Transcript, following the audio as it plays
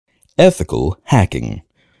ethical hacking.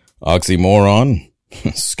 Oxymoron?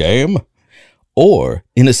 Scam? Or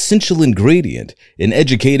an essential ingredient in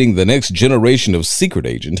educating the next generation of secret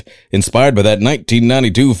agent inspired by that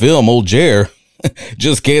 1992 film old Jer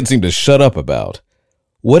just can't seem to shut up about?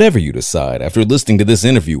 Whatever you decide after listening to this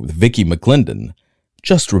interview with Vicki McClendon,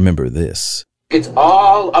 just remember this. It's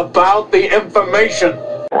all about the information.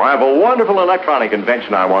 Well, I have a wonderful electronic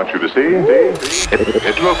invention I want you to see.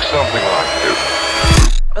 It looks something like this.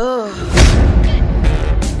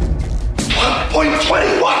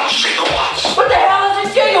 1.21 gigawatts. What the hell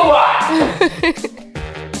is a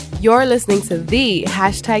gigawatt? You're listening to the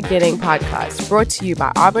 #Getting podcast, brought to you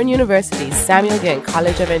by Auburn University's Samuel Ginn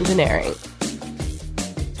College of Engineering.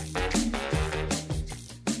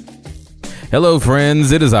 Hello,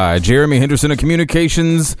 friends. It is I, Jeremy Henderson, a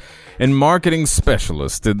communications and marketing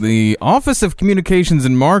specialist in the Office of Communications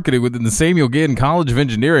and Marketing within the Samuel Ginn College of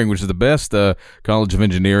Engineering, which is the best college of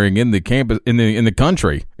engineering in the campus in the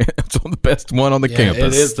country. It's the best one on the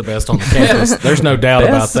campus. It is the best on the campus. There's no doubt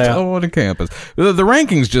about that. On the campus. The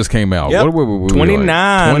rankings just came out. Yep. What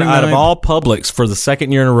 29 out of all publics for the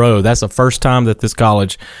second year in a row. That's the first time that this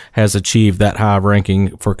college has achieved that high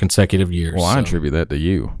ranking for consecutive years. Well, I attribute that to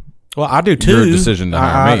you. Well, I do too. Your decision to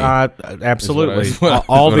hire me. I absolutely.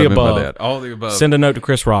 All the above. All the above. Send a note to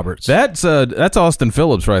Chris Roberts. That's Austin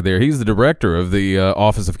Phillips right there. He's the director of the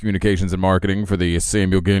Office of Communications and Marketing for the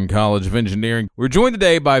Samuel Ginn College of Engineering. We're joined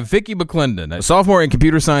today by Vicki McClendon, a sophomore in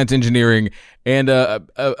computer science engineering and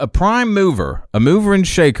a prime mover, a mover and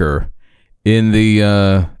shaker in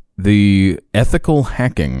the Ethical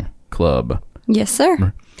Hacking Club. Yes,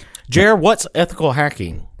 sir. Jer, what's ethical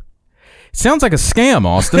hacking? Sounds like a scam,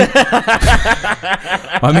 Austin.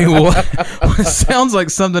 I mean, what sounds like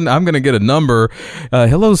something. I'm going to get a number.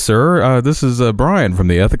 Hello, sir. This is Brian from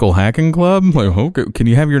the Ethical Hacking Club. Like, okay, can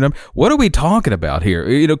you have your number? What are we talking about here?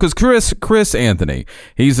 You know, because Chris Anthony,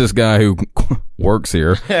 he's this guy who works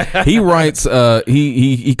here. He writes.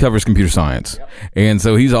 He covers computer science, and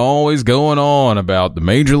so he's always going on about the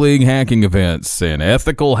major league hacking events and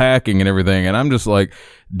ethical hacking and everything. And I'm just like,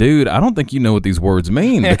 dude, I don't think you know what these words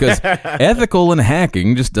mean, because ethical and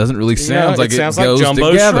hacking just doesn't really sound like it goes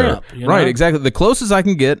together. Shrimp, right, exactly. The closest I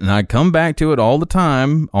can get, and I come back to it all the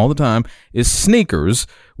time, is Sneakers.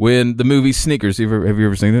 When the movie Sneakers, have you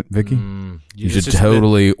ever seen it, Vicki? You should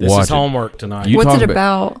totally watch it. This is homework tonight. What's it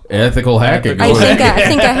about? Ethical hacking. I think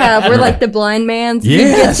I have. We're like the blind man who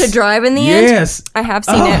gets to drive in the end. Yes. I have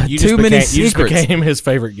seen it. You Too many secrets. You just became his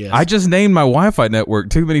favorite guest. I just named my Wi-Fi network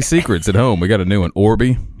Too Many Secrets at home. We got a new one,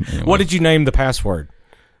 Orbi. Anyway. What did you name the password?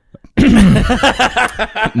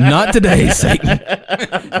 Not today, Satan.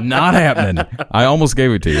 Not happening. I almost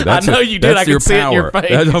gave it to you. I know you did. I could see it in your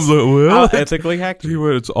face. I'm like, well, I'll ethically hack you.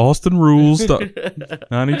 It's Austin Rules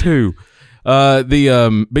 92. But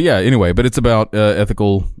yeah, anyway, but it's about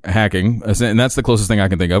ethical hacking, and that's the closest thing I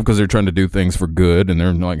can think of, because they're trying to do things for good and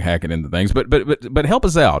they're like hacking into things. But help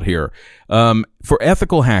us out here. For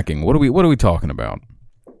ethical hacking, what are we talking about?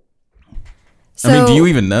 So, I mean, do you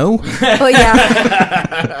even know? Well,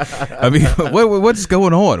 yeah. I mean, what's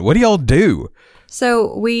going on? What do y'all do?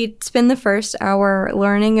 So we spend the first hour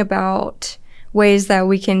learning about ways that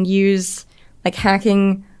we can use like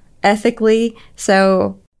hacking ethically.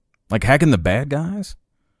 So, like hacking the bad guys?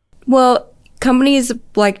 Well, companies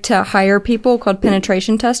like to hire people called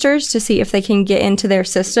penetration testers to see if they can get into their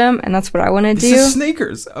system, and that's what I want to do. This is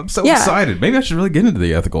Sneakers. I'm so excited. Maybe I should really get into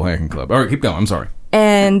the Ethical Hacking Club. All right, keep going. I'm sorry.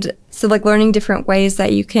 And so like learning different ways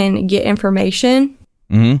that you can get information.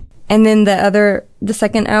 Mm-hmm. And then the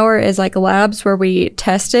second hour is like labs where we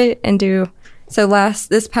test it and do. So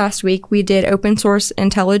this past week we did open source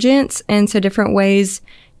intelligence, and so different ways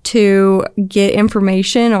to get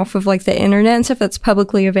information off of like the internet and stuff that's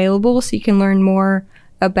publicly available, so you can learn more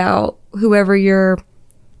about whoever your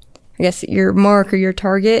mark or your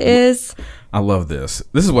target is. I love this.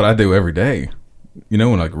 This is what I do every day. You know,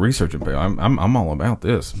 when like researching, I'm all about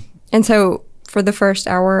this. And so for the first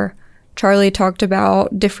hour, Charlie talked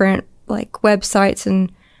about different like websites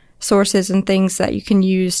and sources and things that you can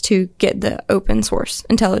use to get the open source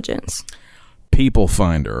intelligence. People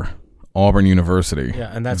Finder, Auburn University.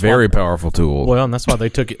 Yeah, and that's very powerful tool. Well, and that's why they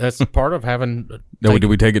took it. That's part of having. Did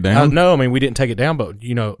we take it down? No, I mean, we didn't take it down, but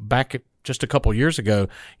you know, back just a couple years ago,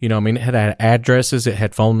 you know, I mean, it had addresses, it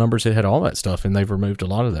had phone numbers, it had all that stuff, and they've removed a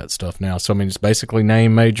lot of that stuff now. So I mean, it's basically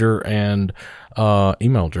name, major, and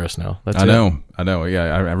email address now. That's I know. Yeah,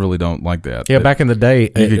 I really don't like that. Yeah, back in the day,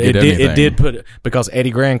 it did put because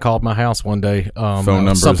Eddie Grand called my house one day. Phone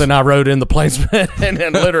numbers. Something I wrote in the placement, and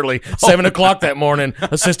then literally 7:00 that morning,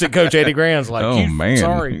 assistant coach Eddie Grand's like, "Oh man,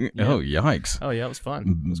 sorry, oh yikes, oh yeah, it was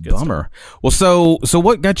fun, it was good bummer." Stuff. Well, so So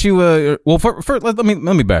what got you? Well, first, let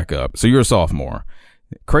me back up. So you're a sophomore.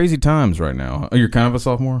 Crazy times right now. Oh, you're kind of a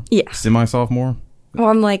sophomore. Yeah. Semi-sophomore. Well,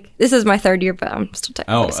 I'm like, this is my third year, but I'm still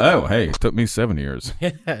technically sophomore. Hey, it took me 7 years.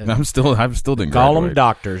 I still didn't Call them graduate.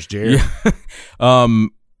 doctors, Jerry.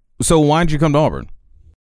 So why did you come to Auburn?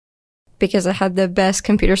 Because I had the best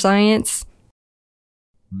computer science.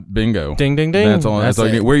 Bingo. Ding, ding, ding. That's all you That's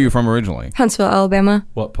need. it. Where are you from originally? Huntsville, Alabama.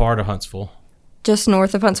 What part of Huntsville? Just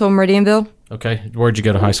north of Huntsville, Meridianville. Okay. Where'd you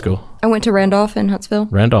go to high school? I went to Randolph in Huntsville.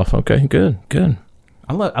 Randolph. Okay. Good.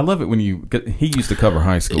 I love it when he used to cover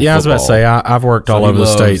high school. Yeah, I was about to say I've worked all over the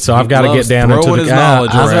state, so I've got to get down into the. I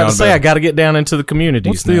was about to say I got to get down into the communities.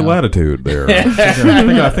 What's the latitude there?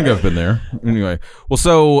 I think I've been there. Anyway, well,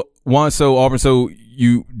 so Auburn. So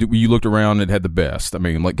you looked around and had the best. I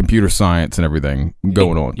mean, like computer science and everything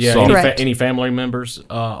going on. Yeah. So, Any family members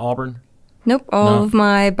Auburn? Nope. All of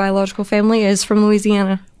my biological family is from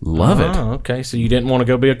Louisiana. love it. Oh, okay. So you didn't want to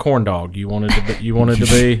go be a corn dog. You wanted to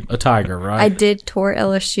be a tiger, right? I did tour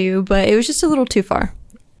LSU, but it was just a little too far.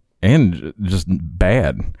 And just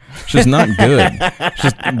bad. It's just not good. It's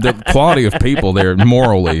just the quality of people there,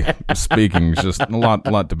 morally speaking, is just a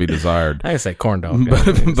lot to be desired. I say corn dog.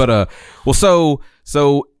 But well,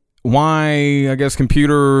 so why, I guess,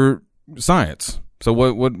 computer science? So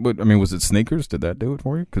what I mean, was it sneakers? Did that do it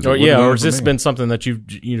for you? Or has this been something that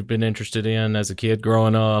you've been interested in as a kid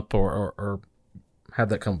growing up, or how'd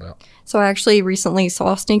that come about? So I actually recently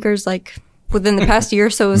saw sneakers like within the past year,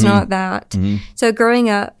 so it was not that. Mm-hmm. So growing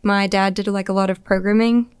up, my dad did like a lot of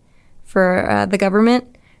programming for the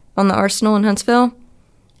government on the Arsenal in Huntsville.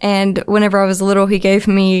 And whenever I was little, he gave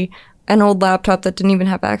me an old laptop that didn't even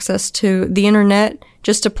have access to the internet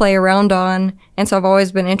just to play around on. And so I've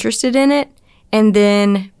always been interested in it. And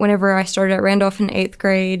then whenever I started at Randolph in 8th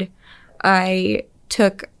grade, I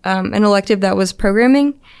took an elective that was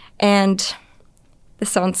programming. And this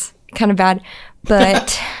sounds kind of bad,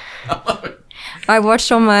 but I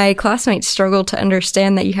watched all my classmates struggle to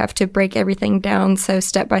understand that you have to break everything down so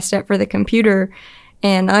step by step for the computer.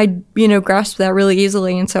 And I, grasped that really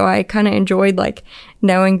easily. And so I kind of enjoyed like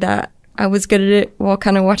knowing that I was good at it while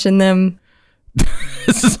kind of watching them.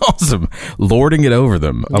 This is awesome. Lording it over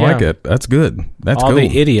them. I like it. That's good. That's all cool.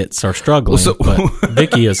 the idiots are struggling, but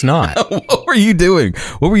Vicky is not. What were you doing?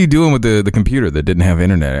 What were you doing with the computer that didn't have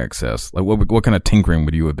internet access? Like what kind of tinkering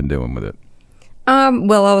would you have been doing with it?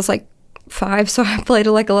 Well, I was like 5, so I played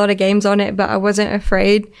like a lot of games on it, but I wasn't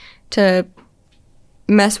afraid to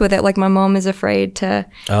mess with it like my mom is afraid to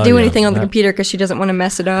do anything on the computer because she doesn't want to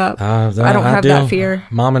mess it up. I don't have that fear.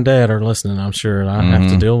 Mom and Dad are listening, I'm sure. I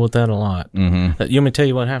have to deal with that a lot. You want me to tell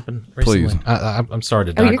you what happened recently? Please. I'm sorry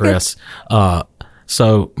to digress.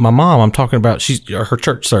 So my mom, I'm talking about her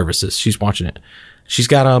church services. She's watching it. She's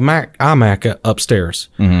got a iMac upstairs.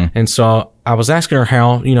 And so I was asking her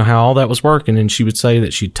how all that was working. And she would say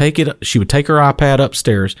that she would take her iPad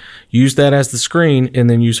upstairs, use that as the screen, and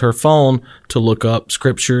then use her phone to look up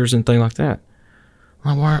scriptures and things like that.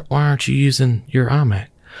 Well, why aren't you using your iMac?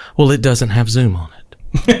 Well, it doesn't have Zoom on it.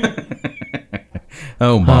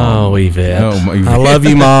 Oh, Mom. Oh, Yvette. Yvette. I love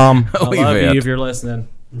you, Mom. I love Yvette. you if you're listening.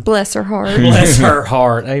 Bless her heart. Bless her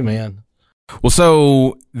heart. Amen. Well,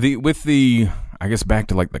 so I guess back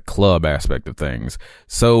to like the club aspect of things.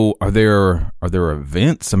 So are there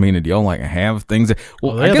events? I mean, do y'all like have things? I guess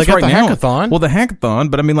they got right the now, hackathon. Well, the hackathon,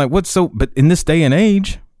 but I mean, like, but in this day and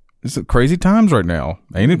age, it's crazy times right now,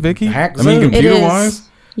 ain't it, Vicky? Hack I mean, Zoom. computer wise,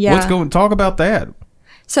 Yeah. talk about that.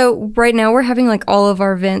 So right now we're having like all of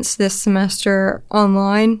our events this semester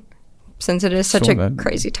online since it is such a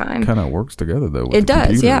crazy time. Kind of works together though. With It the does,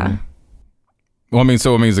 computer. yeah. Well,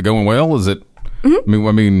 is it going well? Is it?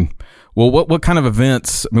 Well, what kind of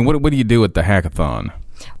events? I mean, what do you do at the hackathon?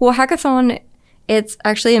 Well, hackathon, it's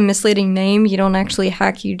actually a misleading name. You don't actually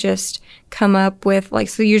hack. You just come up with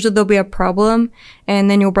so usually there'll be a problem and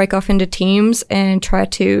then you'll break off into teams and try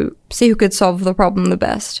to see who could solve the problem the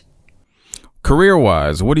best.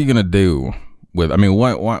 Career-wise, what are you going to do with,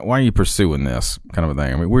 why are you pursuing this kind of a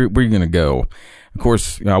thing? I mean, where are you going to go? Of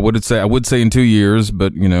course, I would say in 2 years,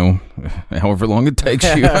 but however long it takes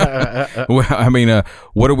you.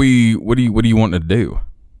 What do you want to do?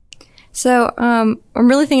 So, I'm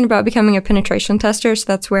really thinking about becoming a penetration tester. So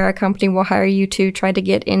that's where a company will hire you to try to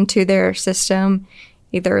get into their system,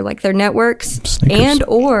 either like their networks and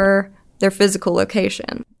or their physical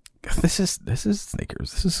location. This is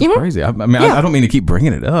Snickers. This is so crazy. I mean, I don't mean to keep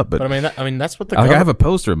bringing it up, but I mean that's what the I have a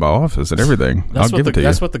poster in my office and everything. I'll give it to you.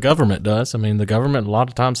 That's what the government does. I mean, the government a lot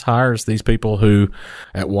of times hires these people who,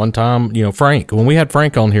 at one time, Frank. When we had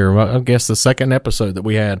Frank on here, I guess the second episode that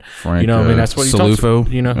we had, Frank, I mean, that's what he talks.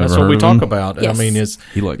 That's what we talk about. Yes. I mean,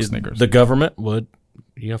 he likes Snickers. The government would,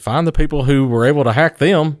 find the people who were able to hack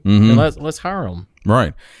them and let's hire them.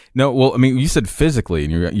 Right. No, well, I mean, you said physically,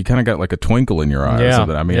 and you kind of got like a twinkle in your eyes. Yeah.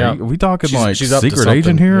 I mean, yeah. are we talking She's up to secret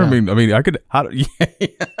agent something. here? Yeah. I mean, I could.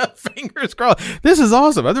 Fingers crossed. This is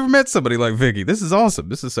awesome. I've never met somebody like Vicky. This is awesome.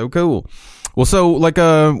 This is so cool. Well, so like,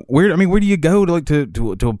 where do you go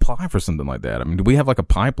to apply for something like that? I mean, do we have like a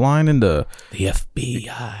pipeline into The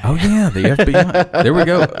FBI. Oh yeah, the FBI. There we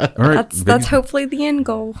go. All right, That's hopefully the end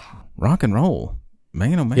goal. rock and roll.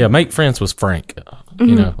 Man, oh man. Yeah, make friends with Frank.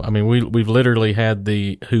 I mean, we've literally had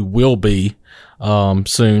who will be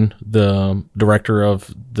soon the director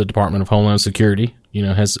of the Department of Homeland Security.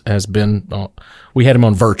 Has been. We had him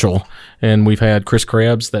on virtual, and we've had Chris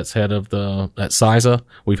Krebs, that's head of at CISA.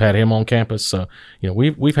 We've had him on campus. So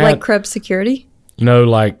we've had Like Krebs Security?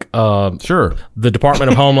 Sure. The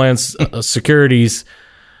Department of Homeland Security's.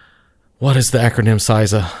 What is the acronym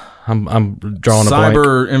CISA? I'm drawing a blank.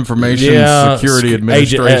 Cyber Information Security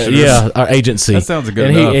Administration. Our agency. That sounds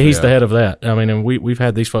good And enough, he's yeah. the head of that. I mean, and we've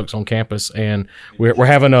had these folks on campus, and we're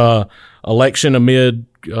having a election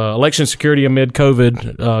security amid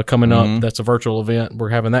COVID coming up. That's a virtual event. We're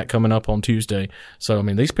having that coming up on Tuesday. So I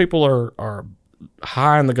mean, these people are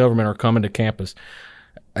high in the government are coming to campus.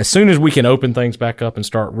 As soon as we can open things back up and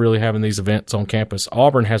start really having these events on campus,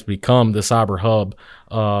 Auburn has become the cyber hub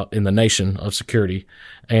in the nation of security.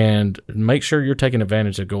 And make sure you're taking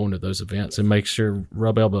advantage of going to those events, and make sure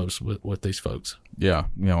rub elbows with these folks. Yeah,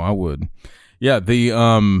 I would. Yeah,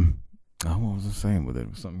 what was I saying with it?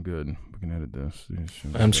 It was something good. We can edit this.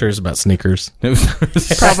 I'm sure it's about sneakers. It was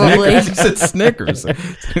Probably. Snickers. You said Snickers.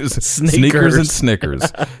 It was Sneakers and Snickers.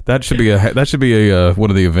 That should be a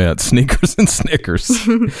one of the events. Sneakers and Snickers.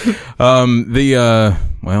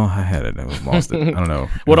 Well, I had it. I lost it. I don't know.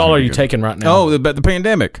 What all are you taking right now? Oh, the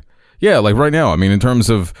pandemic. Yeah, like right now. I mean, in terms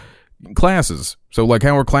of classes. So, like,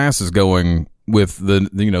 how are classes going with the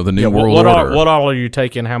new world order? What all are you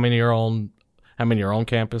taking? How many are on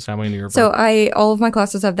campus? How many are? So all of my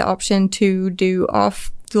classes have the option to do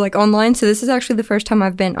online. So this is actually the first time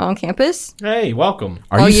I've been on campus. Hey, welcome.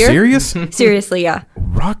 Are all you year? serious? Seriously, yeah.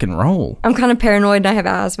 Rock and roll. I'm kind of paranoid and I have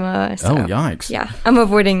asthma. So, Oh, yikes. Yeah, I'm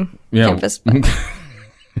avoiding campus. But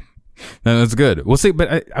No, that's good. Well, see,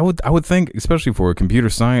 but I would think, especially for a computer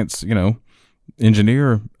science,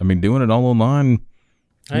 engineer. I mean, doing it all online.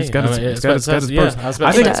 It's got its perks.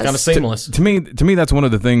 I think it's kind of seamless. To me, that's one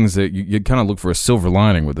of the things that you kind of look for a silver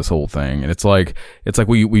lining with this whole thing. And it's like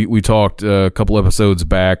we talked a couple episodes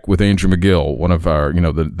back with Andrew McGill, one of our,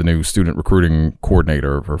 the new student recruiting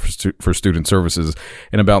coordinator for student services,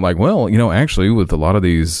 and about like, well, actually with a lot of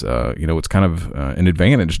these, it's kind of an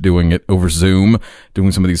advantage doing it over Zoom,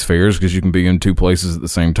 doing some of these fairs, because you can be in two places at the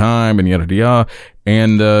same time, and yada yada.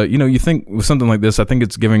 And, you think with something like this, I think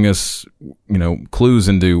it's giving us, clues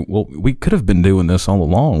into, well, we could have been doing this all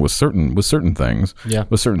along with certain things. Yeah.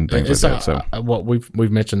 With certain things It's like that. So, what we've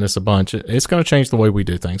mentioned this a bunch. It's going to change the way we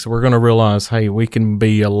do things. So we're going to realize, hey, we can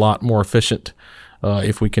be a lot more efficient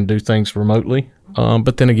if we can do things remotely.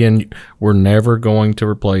 But then again, we're never going to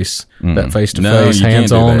replace that face-to-face,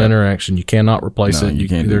 hands-on interaction. You cannot replace it. You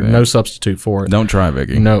can't do There's that. no substitute for it. Don't try,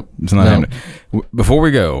 Vicky. Nope. It's not happening. Before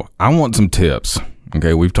we go, I want some tips.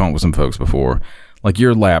 Okay, we've talked with some folks before. Like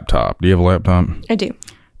your laptop. Do you have a laptop? I do.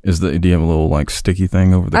 Do you have a little like sticky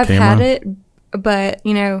thing over the I've camera? had it, but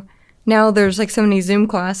now there's like so many Zoom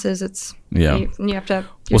classes. It's you have to have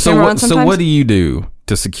your camera on sometimes. So what do you do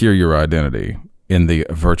to secure your identity in the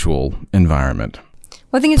virtual environment?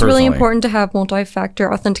 Well, I think it's really personally? important to have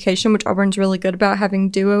multi-factor authentication, which Auburn's really good about, having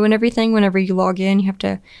Duo and everything. Whenever you log in, you have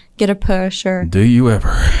to get a push or... Do you ever?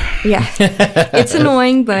 Yeah. It's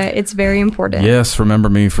annoying, but it's very important. Yes, remember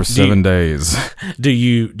me for 7 days. Do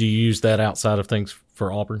you use that outside of things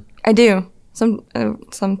for Auburn? I do. Some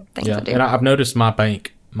things I do. And I've noticed my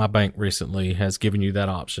bank recently has given you that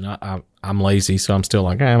option. I'm lazy, so I'm still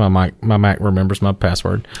like, my Mac remembers my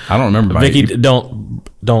password. I don't remember. Vicky,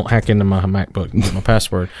 don't hack into my MacBook and get my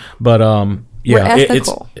password. But We're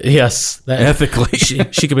ethical. Ethically.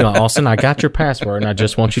 She could be like, Austin, I got your password, and I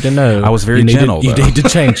just want you to know I was very you gentle, You though. need to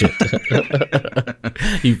change it.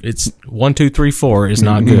 It's 1, 2, 3, 4 is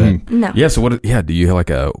not good. No. Yeah. So what? Yeah. Do you have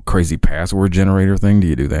like a crazy password generator thing? Do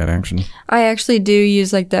you do that action? I actually do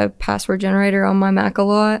use like the password generator on my Mac a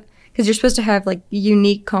lot, because you're supposed to have like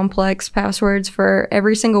unique, complex passwords for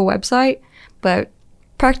every single website, but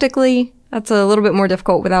practically. That's a little bit more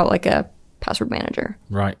difficult without like a password manager.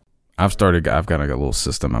 Right. I've got a little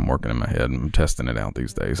system I'm working in my head, and I'm testing it out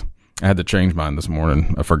these days. I had to change mine this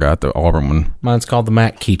morning. I forgot the Auburn one. Mine's called the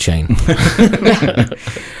Mac keychain.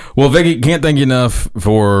 Well, Vicki, can't thank you enough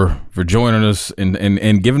for joining us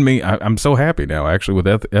and giving me. I'm so happy now, actually, with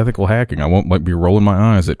ethical hacking. I won't be rolling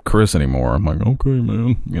my eyes at Chris anymore. I'm like, okay,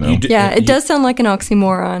 man, It does sound like an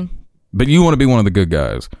oxymoron. But you want to be one of the good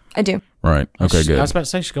guys, I do. right? Okay, good. I was about to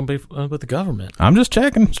say she's going to be with the government. I'm just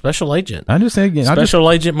checking. Special agent. I just said,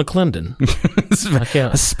 Special Agent McClendon.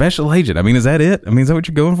 a special agent. I mean, is that it? I mean, is that what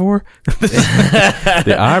you're going for?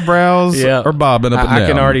 The eyebrows are bobbing up and down. I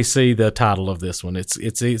can already see the title of this one. It's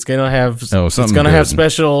going to have Oh, it's something going to have good.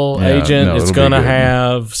 special Yeah, agent. no, It's it'll be going to good.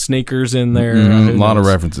 have sneakers in there. A Who lot of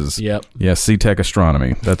knows? references. Yep. Yeah, C-Tech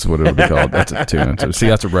Astronomy. That's what it'll be called. That's a tune. So, see,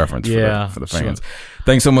 that's a reference for the fans. Sure.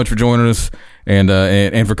 Thanks so much for joining us and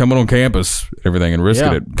for coming on campus, everything, and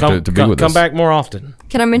risking it to be with us. Come back more often.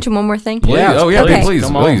 Can I mention one more thing? Please. Yeah, Oh, yeah, okay. please,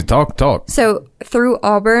 Come on. please. Talk. So through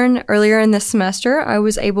Auburn earlier in this semester, I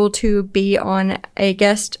was able to be on a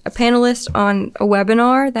panelist on a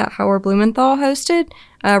webinar that Howard Blumenthal hosted,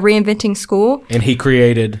 Reinventing School. And he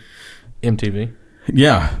created MTV.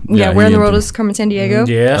 Yeah. Where in the world is Carmen San Diego?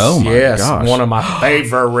 Yes. Oh, my yes. gosh. One of my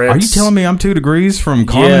favorites. Are you telling me I'm 2 degrees from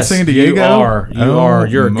Carmen Yes, San Diego? You are. You are.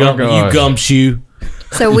 You're a my gosh. gumshoe.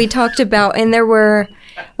 So we talked about, and there were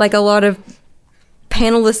like a lot of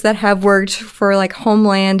panelists that have worked for like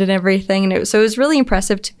Homeland and everything, and so it was really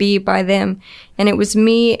impressive to be by them. And it was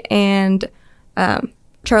me and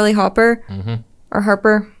Charlie Hopper or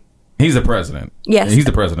Harper. He's the president. Yes. He's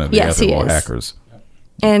the president of the Yes, he Ethical is. Hackers.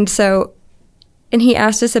 And he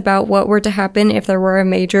asked us about what were to happen if there were a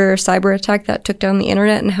major cyber attack that took down the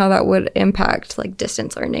internet and how that would impact like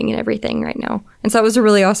distance learning and everything right now. And so that was a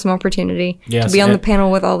really awesome opportunity to Yes, be on the and-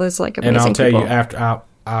 panel with all those like amazing And I'll tell people. you,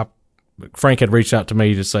 after Frank had reached out to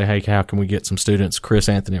me to say, hey, how can we get some students? Chris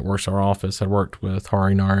Anthony at Works Our Office had worked with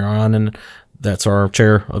Hari Narayanan, that's our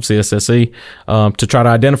chair of CSSE, to try to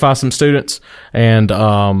identify some students. And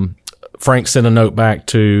Frank sent a note back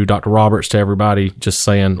to Dr. Roberts, to everybody, just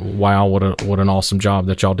saying, wow, what an awesome job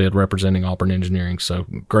that y'all did representing Auburn Engineering. So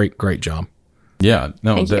great job. Yeah.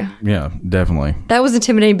 No. Thank you. Yeah. Definitely. That was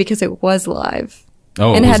intimidating because it was live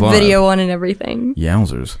Oh, and it was had live. video on and everything.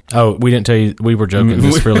 Yowzers. Oh, we didn't tell you, we were joking.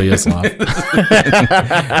 This really is live.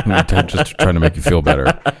 Just trying to make you feel better.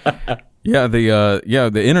 Yeah. The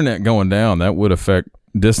internet going down, that would affect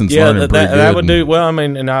distance learning pretty good. that would do well. I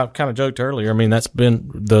mean, and I kind of joked earlier. I mean, that's been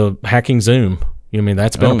the hacking Zoom. You know, I mean,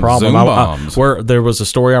 that's been a problem. Zoom bombs. Where there was a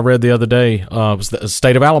story I read the other day. It was the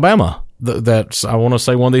state of Alabama. That's, I want to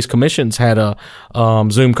say, one of these commissions had a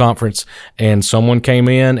Zoom conference, and someone came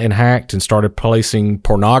in and hacked and started placing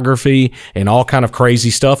pornography and all kind of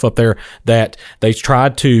crazy stuff up there that they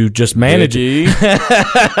tried to just manage.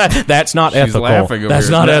 That's not ethical. laughing over That's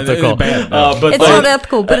here. not No, it is ethical. bad. No. But It's not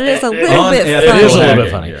ethical, but it is a little bit it funny. is a little bit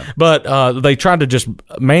Okay, funny. yeah. But they tried to just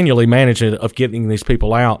manually manage it of getting these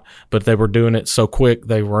people out, but they were doing it so quick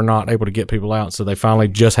they were not able to get people out. So they finally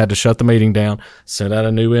just had to shut the meeting down, send out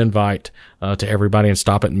a new invite to everybody, and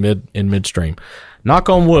stop it in midstream. Knock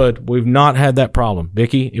on wood, we've not had that problem.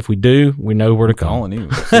 Vicky, if we do, we know where to call. Calling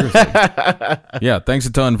you. Seriously. Yeah. Thanks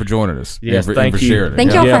a ton for joining us. Yes, and for thank you. sharing it.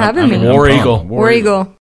 Thank Yeah. y'all for having me. War No Eagle. problem. War Eagle.